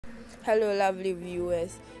Hello lovely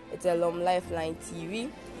viewers, it's Alum Lifeline TV,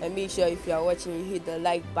 and make sure if you are watching you hit the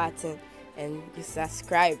like button and you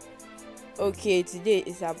subscribe. Okay, today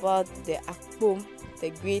is about the Akpom, the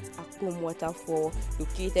great Akpom waterfall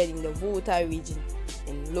located in the Volta region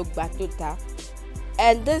in Logbatota.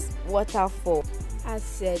 And this waterfall, as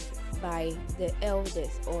said by the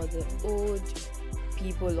elders or the old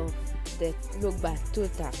people of the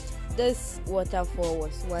Logbatota, this waterfall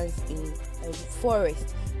was once in a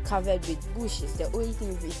forest covered with bushes. The only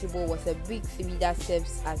thing visible was a big tree that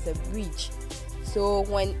serves as a bridge. So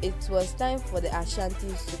when it was time for the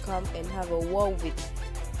Ashantis to come and have a war with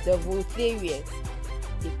the Voltarians,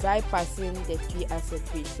 they tried passing the tree as a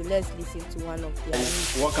bridge. So let's listen to one of their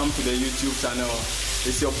news. Welcome to the YouTube channel.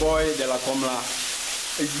 It's your boy De La Comla.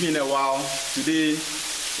 It's been a while. Today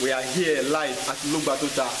we are here live at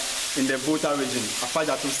Logbatota in the Volta region,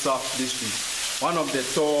 Afajatu South District, one of the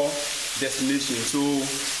tour destinations. So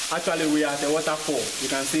actually we are at the waterfall. You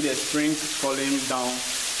can see the springs falling down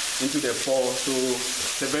into the fall. So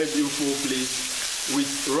it's a very beautiful place with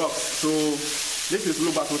rocks. So this is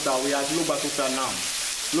Logbatota. We are at Logbatota now.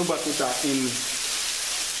 Logbatota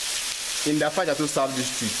in the Afajatu South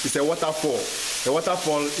District. It's a waterfall. The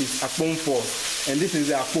waterfall is Akpom Fall, and this is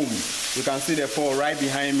the Akpom. You can see the fall right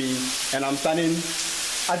behind me, and I'm standing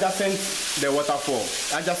adjacent the waterfall.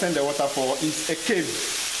 Adjacent the waterfall is a cave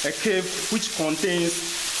which contains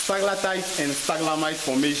stalactites and stalagmite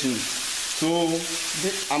formation. So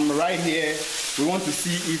I'm right here. We want to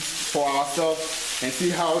see it for ourselves and see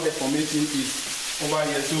how the formation is over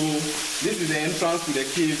here. So this is the entrance to the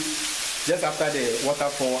cave. Just after the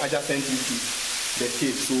waterfall, adjacent to the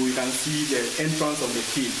cave. So you can see the entrance of the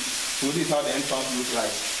cave. So this is how the entrance looks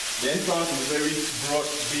like. The entrance is very broad,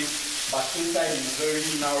 big, but inside is very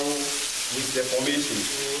narrow with the formation.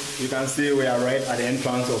 You can see we are right at the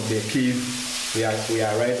entrance of the cave. We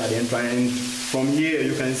are right at the entrance. From here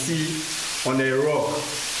you can see on the rock,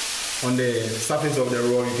 on the surface of the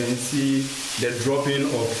rock, you can see the dropping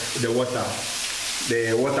of the water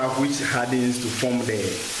which hardens to form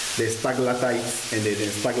the stalactites and the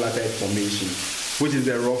stalactite formation, which is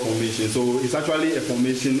the rock formation. So it's actually a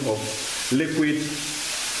formation of liquid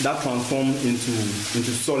that transforms into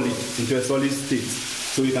a solid state.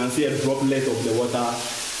 So you can see a droplet of the water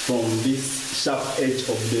from this sharp edge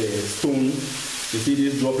of the stone. You see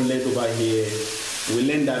this droplet over here. We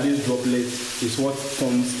learned that this droplet is what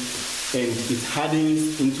forms and it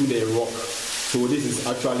hardens into the rock. So this is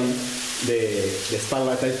actually the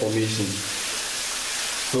stalactite formation.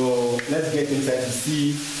 So let's get inside to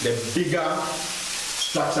see the bigger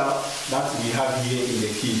structure that we have here in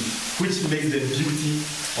the cave, which makes the beauty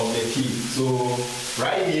of the cave. So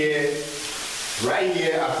right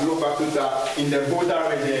here at Logbatota in the Volta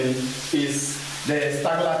region is the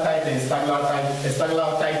stalactite and stalagmite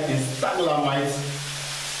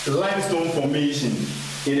limestone formation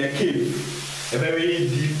in a cave, a very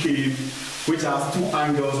deep cave, which has two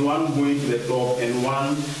angles, one going to the top and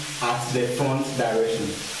one at the front direction.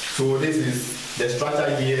 So this is the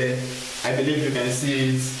structure here. I believe you can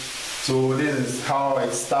see it. So this is how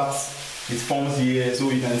it starts. It forms here. So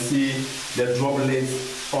you can see the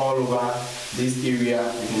droplets all over this area.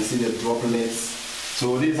 You can see the droplets.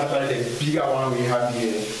 So this is actually the bigger one we have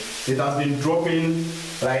here. It has been dropping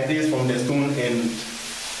like this from the stone and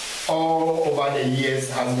all over the years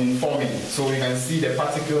has been forming. So you can see the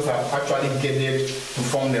particles have actually gathered to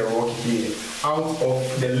form the rock here out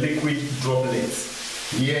of the liquid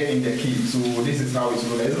droplets here in the cave. So this is how it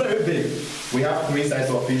looks like. It's very big. We have three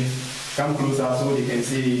sides of it. Come closer so they can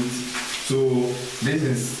see it. So this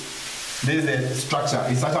is the structure.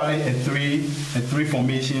 It's actually a three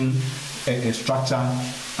formation a structure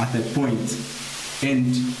at a point.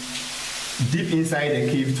 And deep inside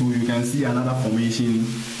the cave too, you can see another formation.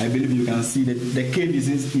 I believe you can see that the cave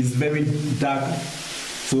is very dark.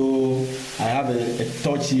 So I have a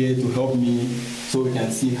torch here to help me so we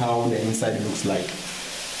can see how the inside looks like.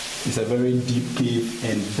 It's a very deep cave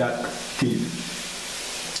and dark cave.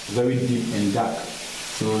 Very deep and dark.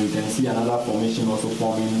 So you can see another formation also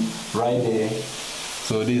forming right there.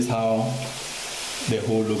 So this is how the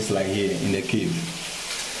hole looks like here in the cave.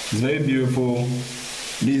 It's very beautiful.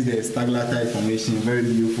 This is the stalactite formation, very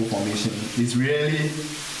beautiful formation. It's really,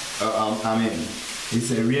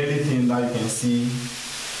 it's a really thing that you can see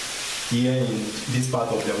here in this part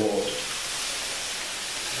of the world.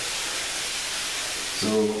 So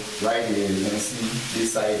right here you can see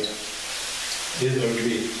this side. This is a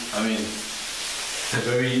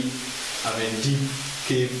very deep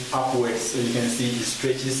cave upwards. So you can see it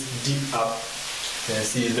stretches deep up. You can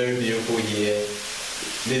see it's very beautiful here.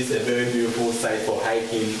 This is a very beautiful site for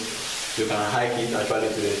hiking. You can hike it actually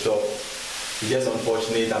to the top. It's just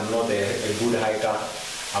unfortunate I'm not a good hiker.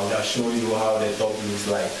 I would have shown you how the top looks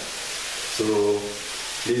like. So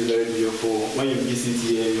this is very beautiful. When you visit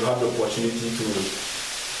here, you have the opportunity to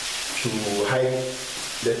hike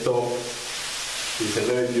the top. It's a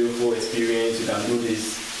very beautiful experience. You can do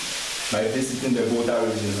this by visiting the Volta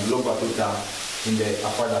region, Waterfall in the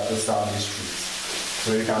Akpom South District.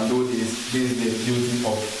 So you can do this. This is the beauty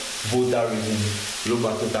of Volta region,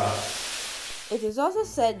 Waterfall. It is also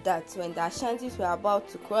said that when the Ashantis were about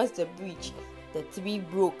to cross the bridge, the tree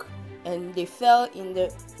broke and they fell in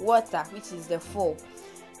the water, which is the fall.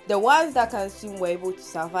 The ones that can swim were able to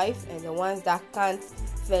survive, and the ones that can't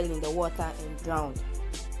fell in the water and drowned.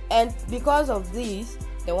 And because of this,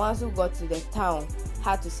 the ones who got to the town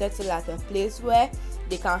had to settle at a place where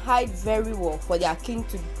they can hide very well for their king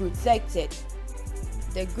to be protected.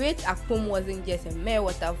 The Great Akpom wasn't just a mere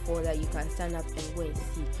waterfall that you can stand up and go and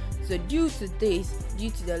see. So due to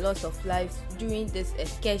the loss of lives during these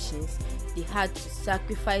excursions, they had to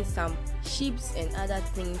sacrifice some sheep and other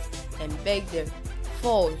things and beg the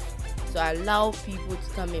falls to allow people to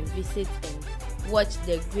come and visit and watch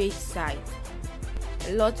the great sight.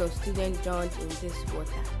 A lot of students drowned in this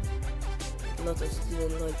water. A lot of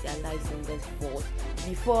students lost their lives in this falls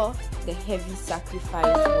before the heavy sacrifice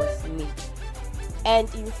was made.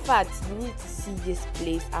 And in fact, you need to see this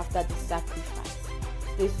place after the sacrifice.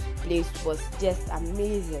 This place was just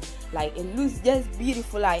amazing. Like, it looks just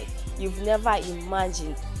beautiful, like you've never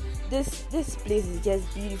imagined. This place is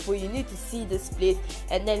just beautiful. You need to see this place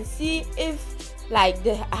and then see if like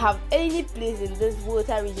they have any place in this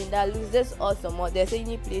Volta region that looks this awesome, or there's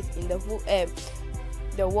any place in the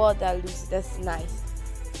world that looks this nice.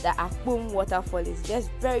 The Akpom waterfall is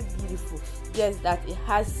just very beautiful. Just that it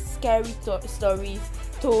has scary stories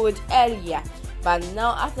told earlier, but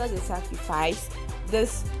now after the sacrifice,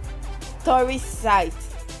 this tourist site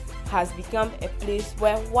has become a place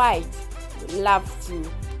where whites love to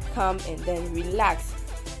come and then relax.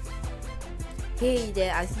 Hey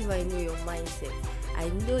there, as if I know your mindset. I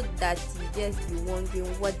know that you just be wondering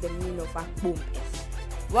what the meaning of Akpom is.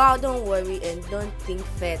 Well, don't worry and don't think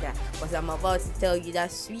further, because I'm about to tell you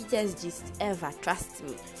that sweetest gist ever, trust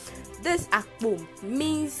me. This Akpom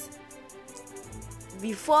means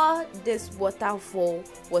before this waterfall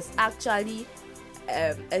was actually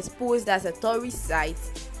exposed as a tourist site,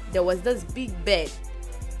 there was this big bird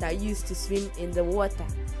that used to swim in the water.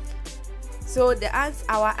 So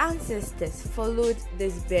our ancestors followed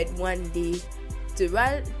this bird one day to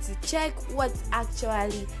check what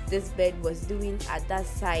actually this bird was doing at that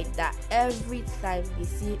site, that every time they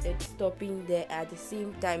see it stopping there at the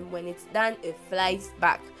same time, when it's done it flies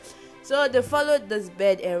back. So they followed this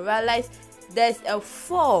bird and realized there's a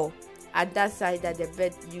fall at that side that the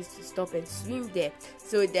bird used to stop and swim there.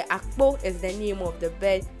 So the Akpo is the name of the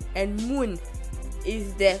bird and Moon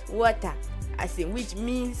is the water, as in which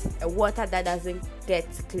means a water that doesn't get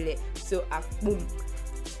clear. So Akpom,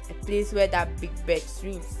 a place where that big bird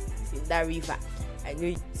swims, as in that river. I know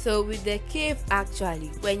it. So with the cave, actually,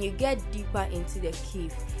 when you get deeper into the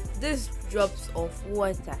cave, this drops of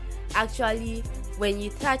water, actually when you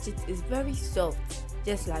touch it, it's very soft,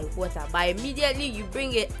 just like water, but immediately you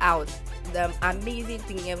bring it out, the amazing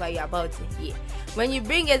thing ever you're about to hear, when you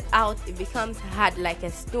bring it out, it becomes hard like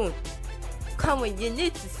a stone. Come on, you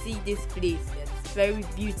need to see this place. It's very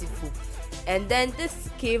beautiful. And then this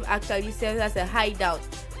cave actually serves as a hideout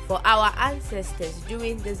for our ancestors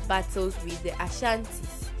during these battles with the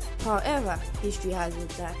Ashantis. However, history has it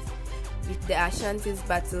that with the Ashantis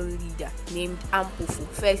battle leader named Ampofu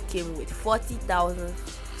first came with 40,000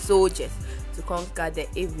 soldiers to conquer the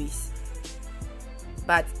Aries.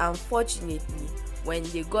 But unfortunately, when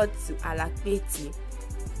they got to Alakpeti,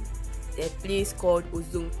 the place called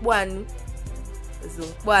Ozonkpo,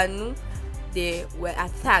 they were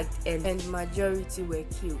attacked and majority were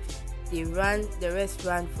killed. The rest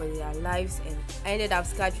ran for their lives and ended up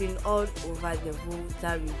scattering all over the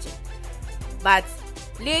Volta region. But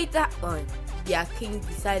later on, their king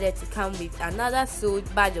decided to come with another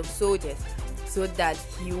batch of soldiers so that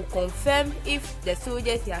he will confirm if the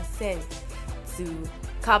soldiers he has sent to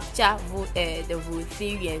capture the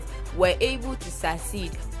Voltarians were able to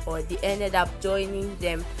succeed, or they ended up joining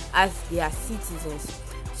them as their citizens.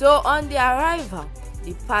 So on their arrival,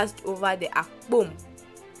 they passed over the Akpom,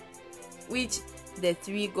 which the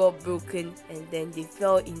three got broken and then they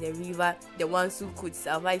fell in the river. The ones who could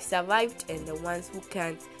survive survived, and the ones who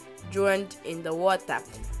can't drowned in the water.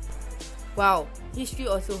 Wow, history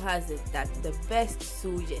also has it that the best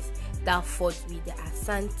soldiers that fought with the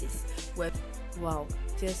Ashantis were, wow,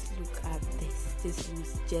 just look at this. This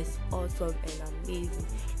looks just awesome and amazing.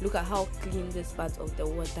 Look at how clean this part of the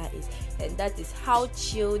water is, and that is how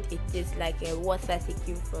chilled it is, like a water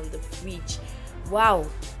taken from the fridge. Wow,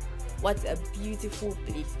 what a beautiful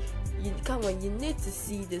place. Come on, you need to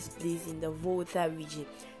see this place in the Volta region.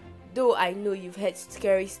 Though I know you've heard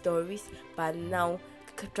scary stories, but now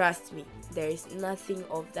trust me, there is nothing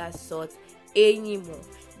of that sort anymore.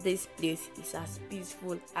 This place is as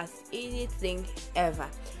peaceful as anything ever.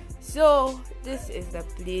 So this is the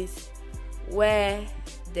place where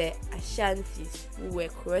the Ashantis who were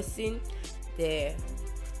crossing the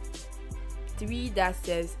tree that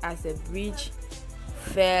serves as a bridge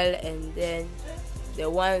fell, and then the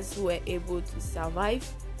ones who were able to survive,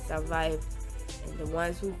 and the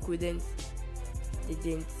ones who couldn't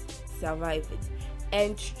didn't survive it.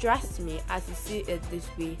 And trust me, as you see it this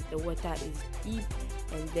way, the water is deep,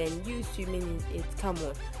 and then you swimming in it, come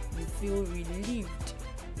on, you feel relieved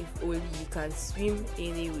if only you can swim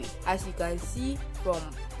anyway. As you can see from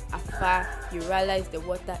afar, you realize the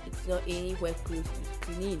water is not anywhere close to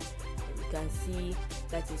clean, and you can see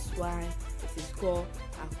that is why it is called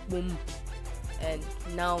Akpom. And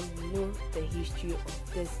now you know the history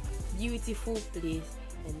of this beautiful place,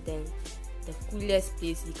 and then the coolest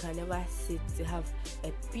place you can ever sit to have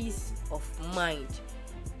a peace of mind.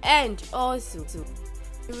 And also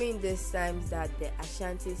during these times that the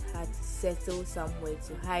Ashantis had to settle somewhere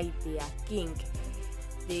to hide their king,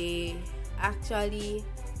 they actually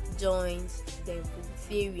joined the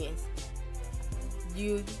Voltarians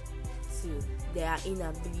due to their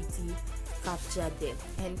inability to capture them.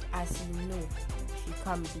 And as you know, if you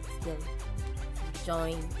can't beat them, you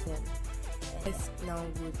join them. Let's now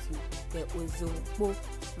go to the Ozonkpo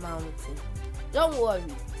mountain. Don't worry,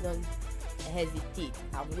 don't hesitate.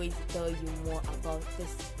 I'm going to tell you more about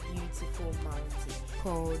this beautiful mountain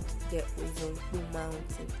called the Ozonkpo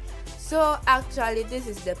mountain. So actually this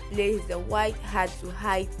is the place the white had to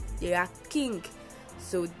hide their king,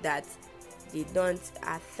 so that they don't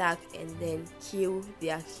attack and then kill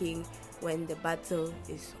their king when the battle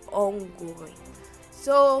is ongoing.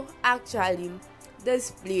 So actually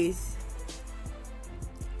this place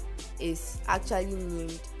is actually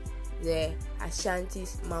named the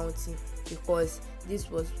Ashantis Mountain because this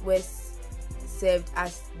was where served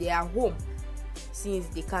as their home, since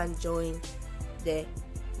they can't join the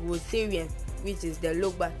Voltarian, which is the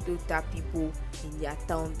Logbatota people in their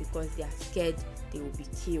town, because they are scared they will be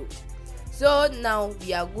killed. So now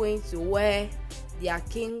we are going to where their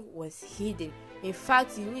king was hidden. In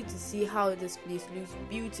fact, you need to see how this place looks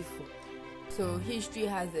beautiful. So history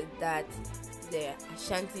has it that the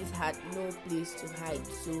Ashantis had no place to hide,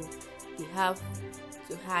 so they have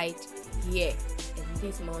to hide here, and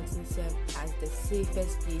this mountain served as the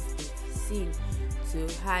safest place they've seen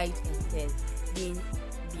to hide and then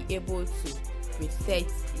be able to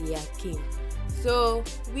protect their king. So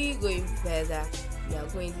we going further, we are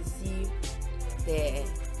going to see the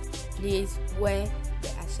place where the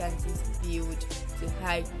Ashantis built to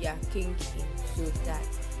hide their king in, so that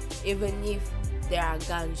even if there are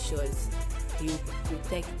gunshots, he will be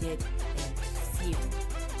protected and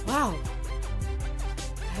safe. Wow.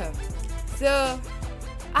 So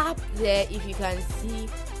up there, if you can see,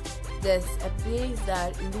 there's a place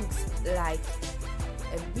that looks like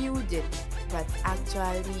a building, but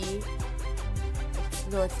actually it's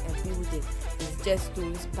not a building. It's just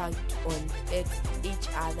stones packed on each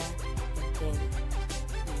other, and then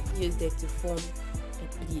they used it to form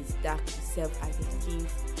a place that could serve as a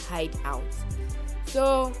king's hideout.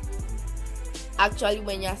 So actually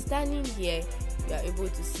when you're standing here, you are able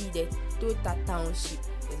to see the Tota township.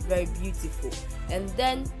 It's very beautiful, and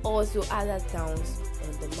then also other towns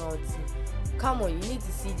on the mountain. Come on, you need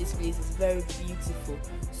to see this place. It's very beautiful.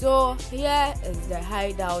 So here is the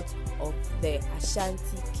hideout of the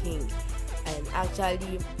Ashanti king, and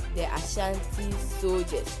actually the Ashanti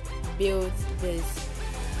soldiers built this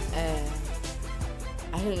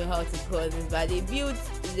I don't know how to call this, but they built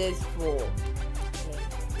this for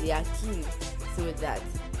their king, so that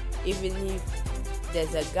even if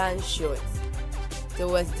there's a gunshot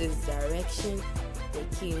towards this direction,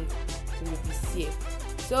 the king will be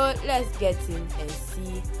safe. So let's get in and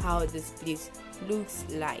see how this place looks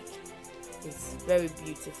like. It's very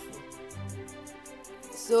beautiful.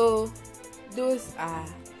 So those are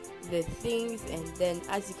the things, and then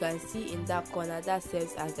as you can see in that corner, that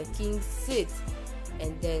serves as the king's seat,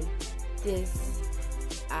 and then these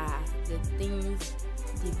are the things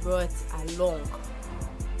they brought along.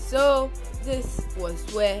 So this was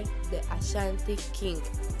where the Ashanti king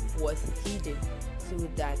was hidden, so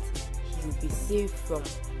that he would be safe from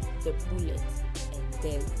the bullets and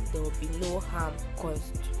then there will be no harm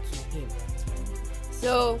caused to him.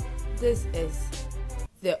 So this is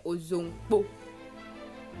the Ozonkpo.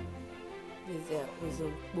 This is the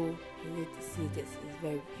Ozonkpo. You need to see this. It's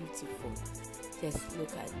very beautiful. Just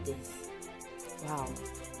look at this. Wow.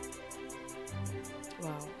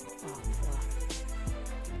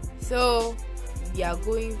 So we are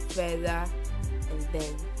going further, and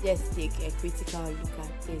then just take a critical look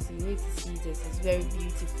at this. You need to see this. It's very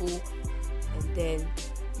beautiful, and then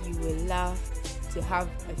you will love to have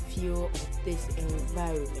a feel of this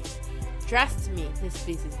environment. Trust me, this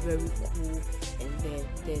place is very cool, and then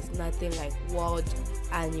there's nothing like wild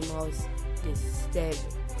animals disturbing.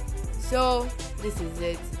 So this is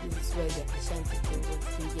it. This is where the Ashanti king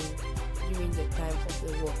was living during the time of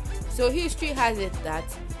the war. So history has it that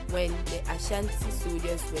when the Ashanti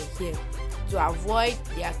soldiers were here, to avoid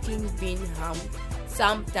their king being harmed,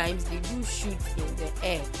 sometimes they do shoot in the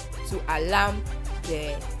air to alarm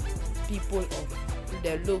the people of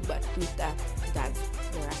the Lobatuta that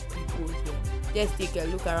there are people here. Just take a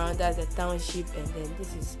look around. That's the township, and then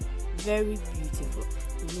this is very beautiful.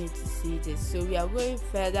 You need to see this. So we are going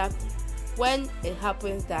further. When it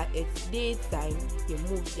happens that it's daytime, they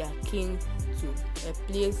move their king to a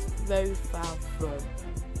place very far from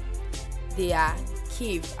their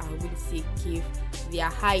cave. I wouldn't say cave, their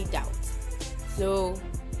hideout. So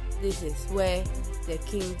this is where the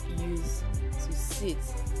king used to sit.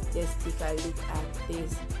 Just take a look at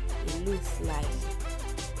this. It looks like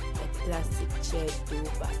a plastic chair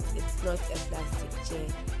though, but it's not a plastic chair.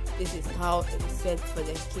 This is how it's set for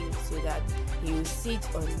the king, so that he will sit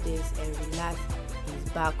on this and relax his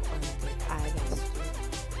back on the other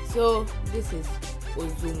stool. So this is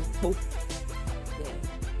Ozonkpo, the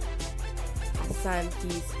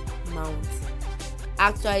Ashanti's mountain.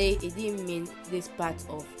 Actually, it didn't mean this part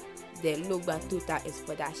of the Lobatuta is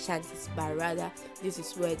for the Ashantis, but rather this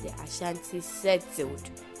is where the Ashantis settled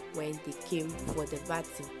when they came for the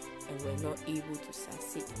battle and were not able to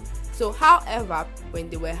succeed. So however, when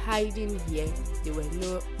they were hiding here, they were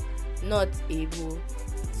not able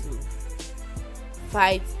to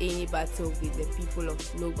fight any battle with the people of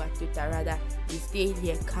Lobatuta. Rather, they stayed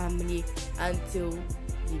here calmly until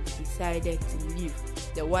they decided to leave.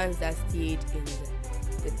 The ones that stayed in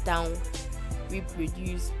the town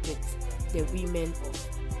reproduced with the women of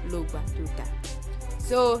Lobatuta.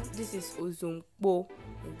 So this is Ozonkpo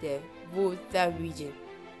in the Volta region,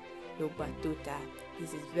 Lobatuta.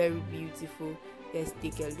 This is very beautiful. Let's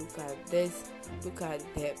take a look at this. Look at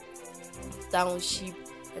the township,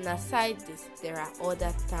 and aside this, there are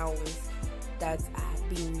other towns that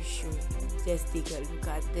are being shown. Just take a look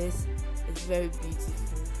at this. It's very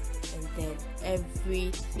beautiful, and then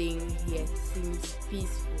everything here seems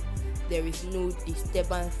peaceful. There is no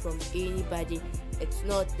disturbance from anybody. It's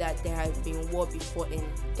not that there has been war before and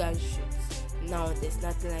gunshots. Now there's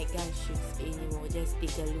nothing like gunshots anymore. Just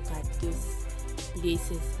take a look at those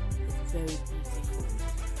places. It's very beautiful.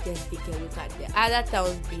 Just take a look at the other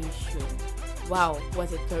towns being shown. Wow,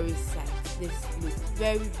 what a tourist site. This looks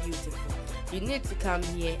very beautiful. You need to come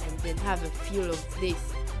here and then have a feel of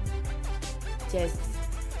this. Just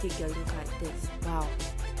take a look at this. Wow,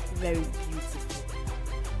 very beautiful.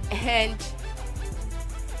 And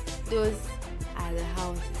those are the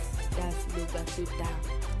houses. That's Lobatuta.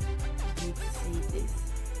 You need to see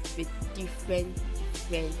this with different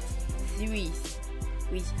trees,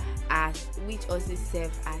 which also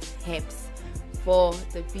serve as herbs for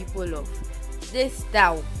the people of this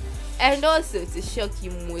town. And also, to shock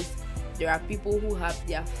you most, there are people who have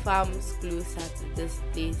their farms closer to this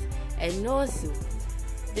place. And also,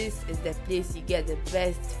 this is the place you get the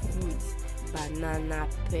best fruits. Banana,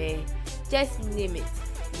 pear, just name it.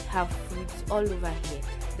 We have fruits all over here,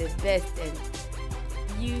 the best,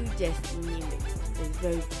 and you just name it. It's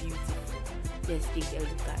very beautiful. Just take a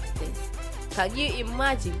look at this. Can you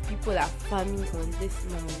imagine people are farming on this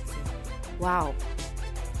mountain? Wow.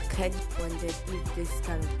 Can you wonder if this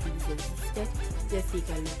kind of trees existed? Just take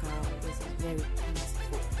a look around. This is very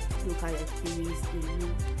beautiful. Look at the trees. They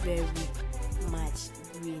look very much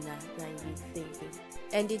greener than you think.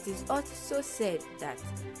 And it is also said that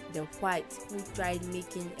the whites who tried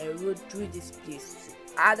making a road through this place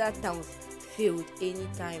to other towns failed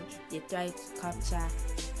anytime they tried to capture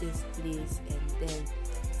this place and then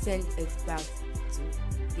send it back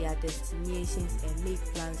to their destinations and make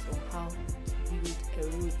plans on how to build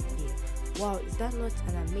a road here. Wow, is that not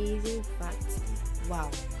an amazing fact?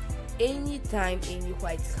 Wow. Anytime any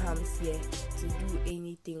white comes here to do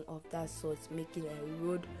anything of that sort, making a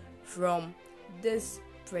road from this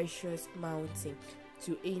precious mountain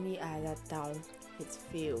to any other town, it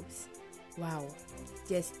fails. Wow,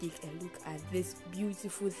 just take a look at this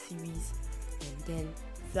beautiful series, and then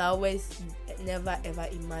flowers you never ever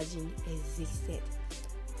imagined existed.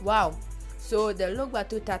 Wow. So the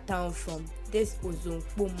Logbatuta town from this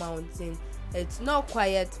Ozonkpo mountain, it's not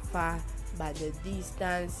quite far, but the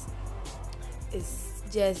distance is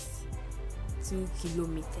just 2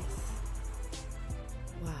 kilometers.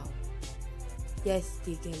 Wow. Just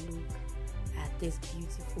take a look at this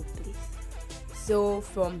beautiful place. So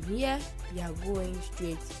from here we are going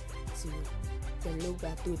straight to the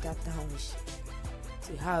Logbatuta township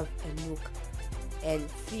to have a look and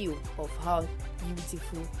feel of how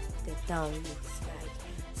beautiful the town looks like.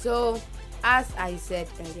 So as I said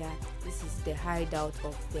earlier, this is the hideout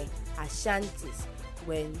of the Ashantis.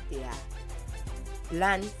 When their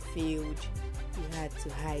land failed, they had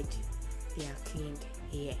to hide their king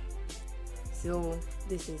here. So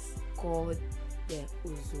this is called the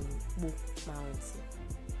Ozonkpo mountain,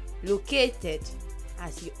 located,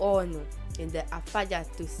 as you all know, in the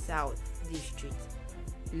Afajatu South district,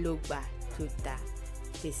 Logbatuta.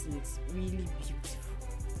 This looks really beautiful.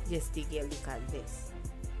 Just take a look at this.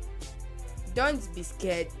 Don't be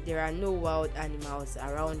scared, there are no wild animals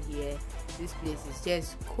around here. This place is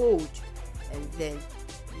just cold, and then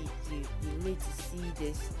you need to see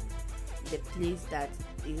this, the place that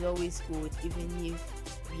is always cold even if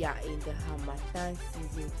we are in the Harmattan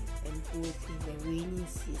season and both in the rainy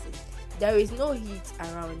season. There is no heat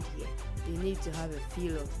around here. You need to have a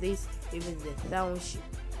feel of this, even the township.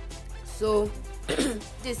 So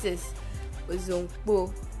this is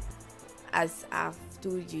Ozonkpo, as I've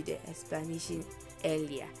told you the explanation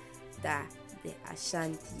earlier, that the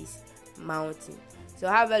Ashantis mountain. So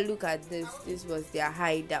have a look at this. This was their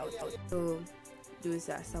hideout. So those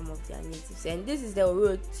are some of their natives, and this is the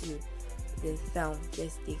road to the town.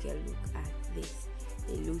 Just take a look at this.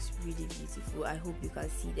 It looks really beautiful. I hope you can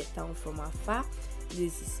see the town from afar.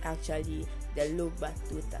 This is actually the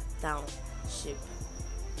Logbatuta township.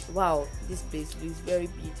 Wow, this place looks very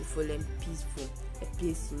beautiful and peaceful. A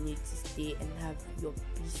place you need to stay and have your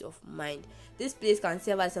peace of mind. This place can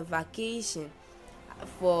serve as a vacation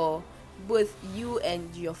for both you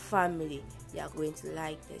and your family. You are going to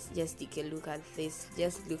like this. Just take a look at this.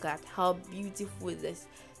 Just look at how beautiful this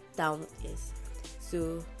town is.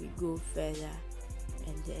 So we go further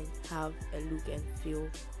and then have a look and feel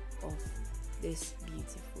of this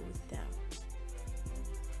beautiful town.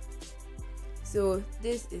 So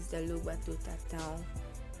this is the Logbatuta town.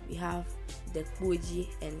 We have the Koji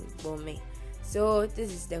and Bome. So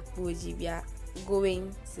this is the Koji. We are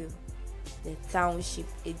going to the township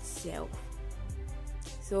itself.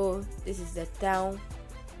 So this is the town.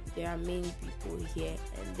 There are many people here,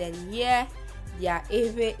 and then here their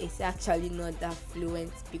area is actually not that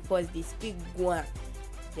fluent because they speak Guan,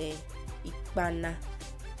 the Ikpana,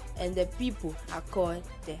 and the people are called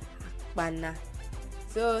the Akpana.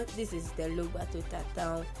 So this is the Logbatuta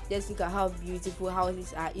town. Just look at how beautiful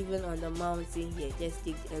houses are even on the mountain here. Just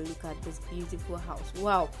take a look at this beautiful house.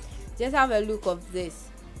 Wow, just have a look of this.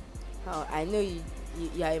 How I know you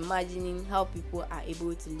are imagining how people are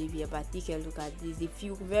able to live here, but take a look at this. They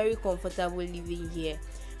feel very comfortable living here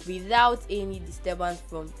without any disturbance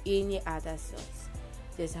from any other source.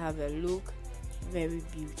 Just have a look. Very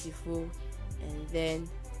beautiful. And then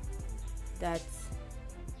that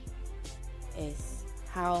is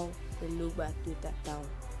how the Logbatuta town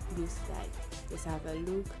looks like. Just have a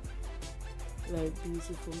look. Very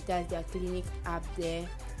beautiful. That's their clinic up there.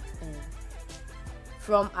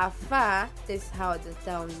 From afar, this is how the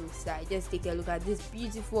town looks like. Just take a look at this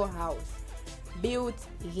beautiful house built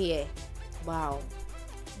here. Wow.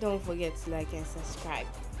 Don't forget to like and subscribe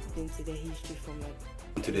into the history from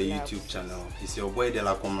to the YouTube channel. It's your boy De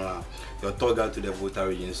La Comra, your tour guide to the Volta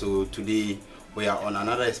region. So today we are on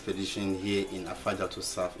another expedition here in Afajatu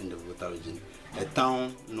South in the Volta region, a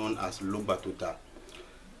town known as Logbatuta.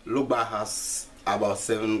 Logba has about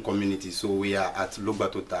 7 communities, so we are at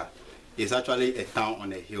Logbatuta. It's actually a town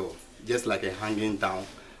on a hill, just like a hanging town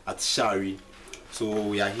at Shari. So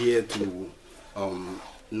we are here to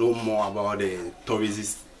know more about the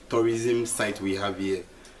tourism site we have here,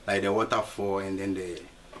 like the Waterfall and then the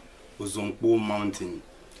Ozonkpo mountain,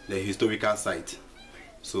 the historical site.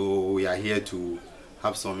 So we are here to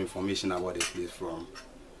have some information about the place from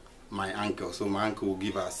my uncle. So my uncle will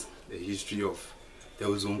give us the history of the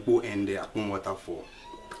Ozonkpo and the Akpom waterfall.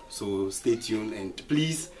 So stay tuned, and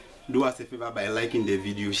please do us a favor by liking the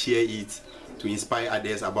video, share it to inspire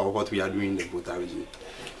others about what we are doing in the Volta region.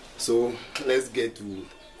 So let's get to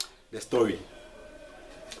the story.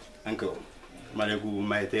 Uncle, Maregu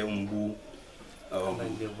Maite Umbu So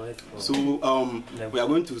we are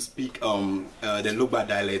going to speak the Lugba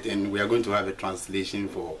dialect, and we are going to have a translation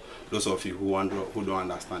for those of you who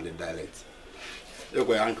don't understand the dialect.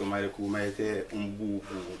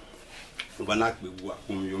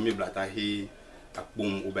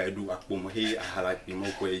 Akpom ubaidu akpom he ahalakpi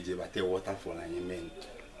moko eje bate waterfall na yemen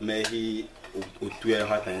me he otue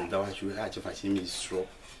hata nda wa chu ha che fachi mi stro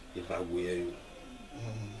if agwe you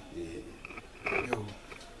yo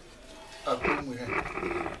akpom he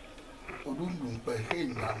odundun pe he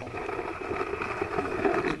nya no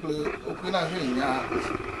iple okuna he nya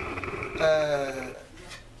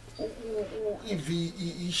ivi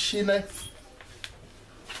ishine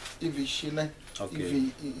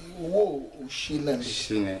okay. Wo shine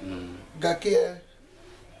gake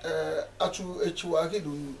atu echiwa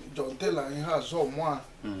kidu jontela in ha so mo a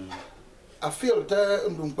I feel that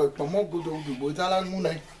ndum pamo godo dubo tala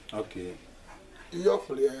ngune okay iyo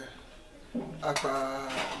ple apa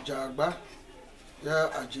jagba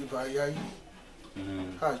ya ajiva yayi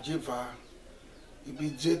ha jiva ibi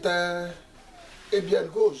jeta ebian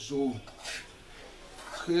go zo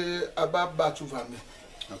ke ababa tu vami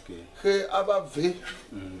okay he aba ve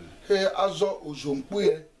he azo Ozonkpo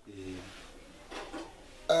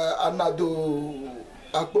anado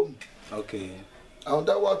Akpom okay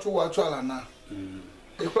onda watu ala na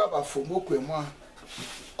ekwa ba fomo kwemo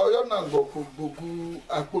oyo na ngboku gbogu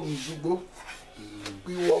Akpom zugbo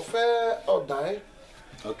pi wo fe oda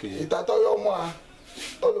okay itato yo mo a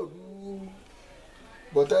ologu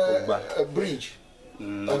but a bridge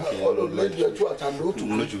okay all the ladies to attend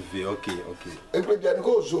to okay e pe bien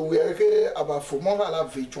ko so we ke aba fomo ala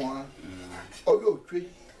vetwan oyo twe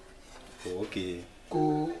okay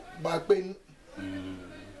ko ba pen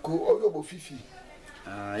ko oyo bo fifi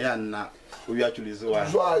ya na we actually so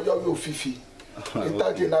yo fifi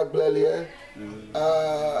itaje na glele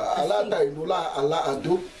ala ta inula ala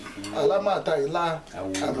ado ala mata ila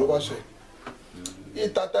abrobase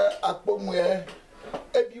itata Akpom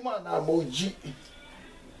ebi ma na moji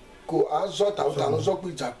ko azo ta no zo ku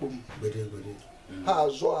Akpom ha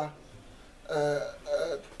azo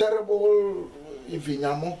terrible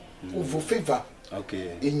ivinyamo uvu fever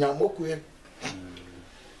okay inyamo ku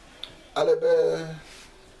alebe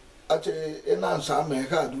ate enansa me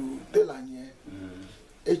ka du telanye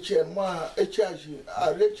echiaji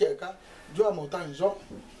arecheka jo amota nzo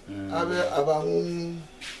abe abahun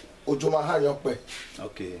ojuma ha yope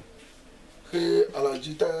okay ke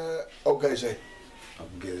alajita ogeze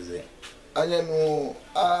anyenu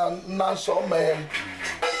na so me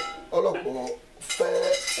olopo fe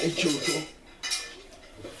echocho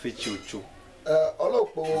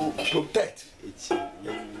olopo protect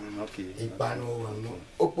okay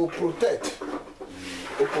opo protect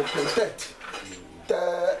te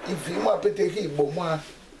ifima peteki bomo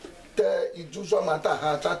te ijuzo mata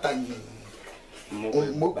ha tatanyi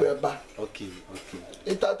mokweba okay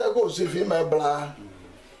itata ko se fi mebla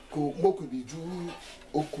ko moku biju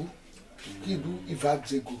oku kidu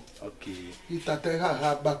ivadzego okay itata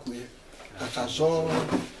ha bakwe atazo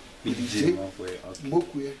bilije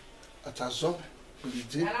moku atazo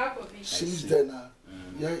bilije since then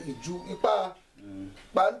ya iju ipa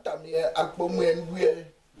bantami Akpom enwe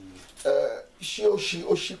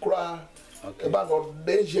oshikra eba no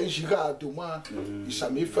deje jiga duma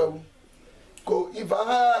isami fewu. So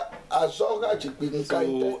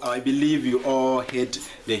I believe you all heard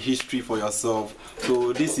the history for yourself.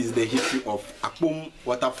 So this is the history of Akpom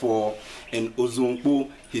Waterfall and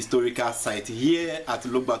Ozonkpo historical site here at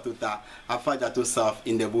Lugba Afajato South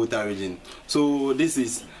in the Volta region. So this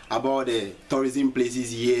is about the tourism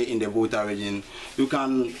places here in the Volta region. You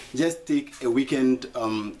can just take a weekend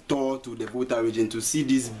tour to the Volta region to see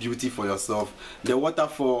this beauty for yourself. The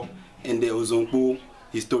waterfall and the Ozonkpo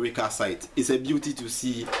historical site. It's a beauty to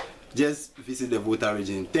see. Just visit the Volta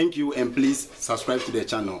region. Thank you, and please subscribe to the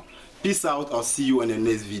channel. Peace out. I'll see you in the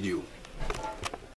next video.